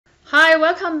Hi,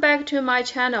 welcome back to my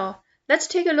channel. Let's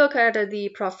take a look at the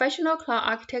Professional Cloud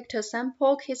Architecture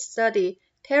Sample Case Study,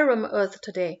 TerramEarth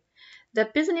today. The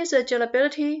business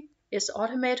agility is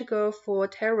ultimate goal for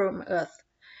TerramEarth.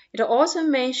 It also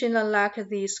mentioned lack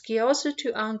the skills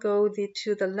to undergo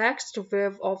to the next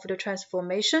wave of the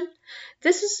transformation.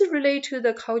 This is related to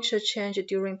the culture change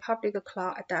during public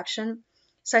cloud adoption,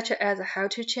 such as how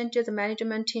to change the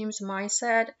management team's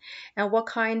mindset and what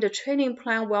kind of training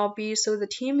plan will be so the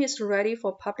team is ready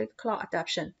for public cloud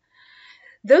adoption.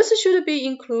 Those should be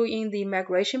included in the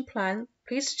migration plan.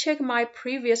 Please check my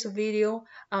previous video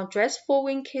on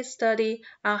dress-forward case study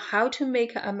on how to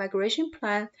make a migration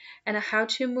plan and how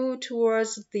to move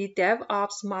towards the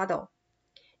DevOps model.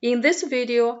 In this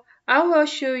video, I will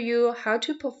show you how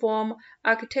to perform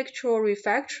architectural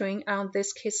refactoring on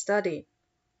this case study.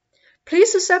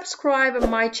 Please subscribe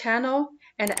my channel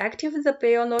and activate the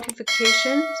bell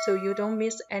notification so you don't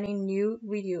miss any new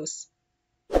videos.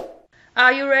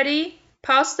 Are you ready?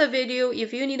 Pause the video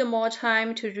if you need more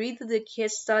time to read the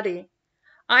case study.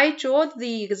 I drew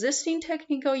the existing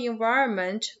technical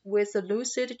environment with a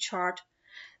lucid chart,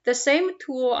 the same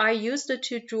tool I used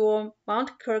to draw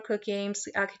Mount Kirk Games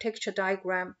architecture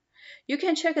diagram. You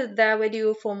can check that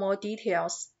video for more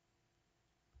details.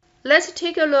 Let's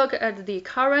take a look at the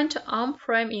current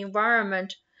on-prem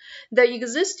environment. The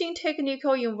existing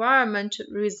technical environment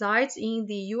resides in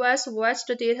the U.S.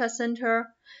 West Data Center.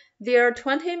 There are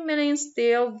 20 million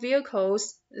steel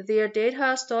vehicles. Their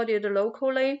data stored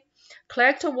locally.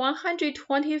 Collect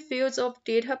 120 fields of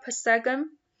data per second.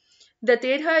 The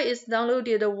data is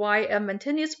downloaded via a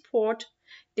maintenance port.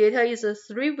 Data is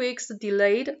 3 weeks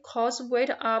delayed. Costs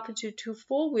wait up to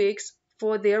 4 weeks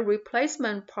for their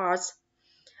replacement parts.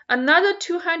 Another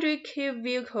 200K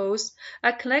vehicles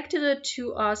are connected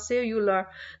to a cellular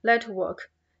network.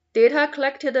 Data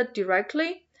collected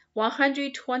directly,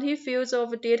 120 fields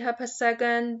of data per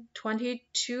second,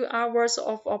 22 hours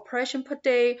of operation per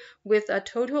day, with a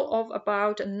total of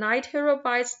about 9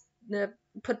 terabytes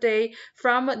per day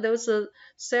from those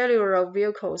cellular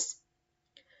vehicles.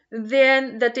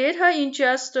 Then the data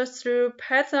ingested through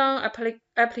Python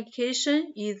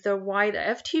application, either via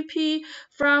FTP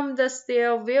from the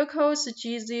steel vehicles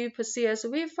gzip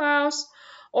CSV files,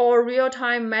 or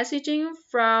real-time messaging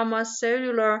from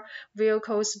cellular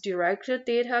vehicles direct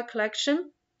data collection.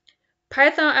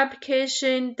 Python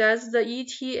application does the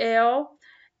ETL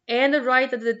and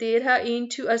write the data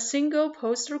into a single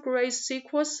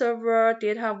PostgreSQL Server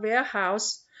data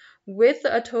warehouse with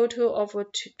a total of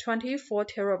 24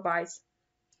 terabytes.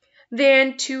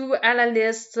 Then 2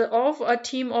 analysts of a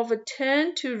team of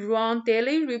 10 to run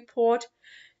daily report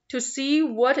to see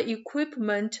what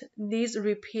equipment needs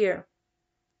repair.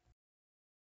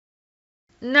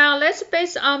 Now let's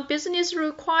base on business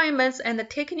requirements and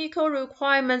technical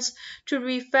requirements to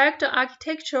refactor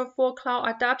architecture for cloud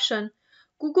adoption.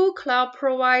 Google Cloud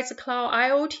provides cloud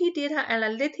IoT data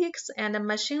analytics and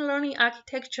machine learning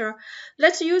architecture.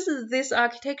 Let's use this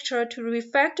architecture to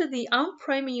refactor the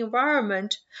on-prem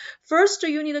environment. First,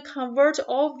 you need to convert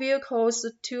all vehicles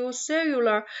to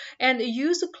cellular and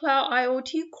use Cloud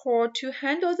IoT Core to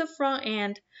handle the front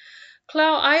end.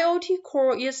 Cloud IoT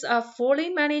Core is a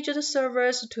fully managed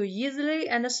service to easily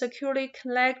and securely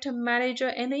collect, manage,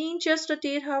 and ingest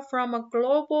data from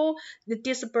global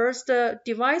dispersed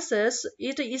devices.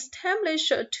 It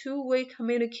establishes a two-way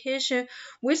communication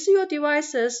with your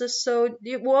devices, so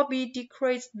it will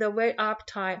decrease the wait up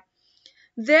time.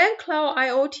 Then Cloud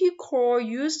IoT Core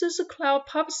uses Cloud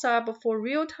PubSub for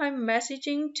real-time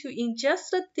messaging to ingest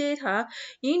the data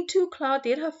into Cloud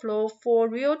Data Flow for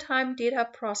real-time data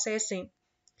processing.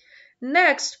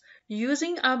 Next,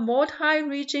 using a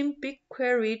multi-region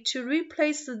BigQuery to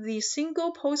replace the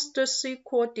single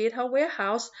PostgreSQL data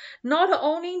warehouse not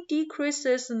only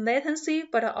decreases latency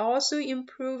but also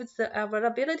improves the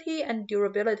availability and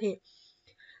durability.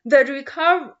 The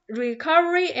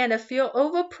recovery and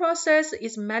failover process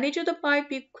is managed by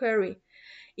BigQuery.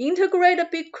 Integrate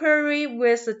BigQuery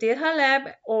with Data Lab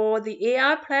or the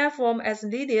AI platform as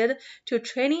needed to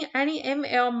train any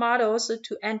ML models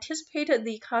to anticipate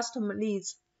the customer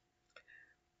needs.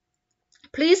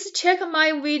 Please check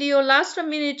my video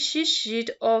last-minute cheat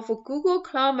sheet of Google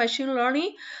Cloud Machine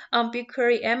Learning on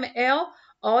BigQuery ML,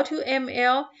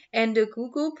 AutoML, and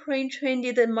Google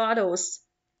pre-trained models.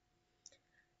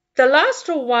 The last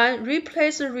one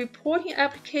replaces reporting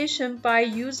application by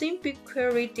using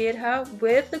BigQuery data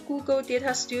with Google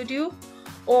Data Studio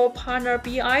or partner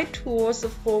BI tools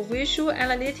for visual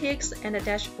analytics and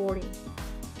dashboarding.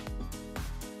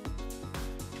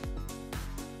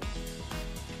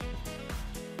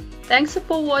 Thanks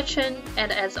for watching,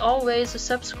 and as always,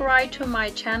 subscribe to my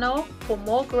channel for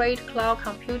more great cloud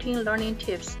computing learning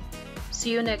tips.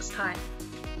 See you next time.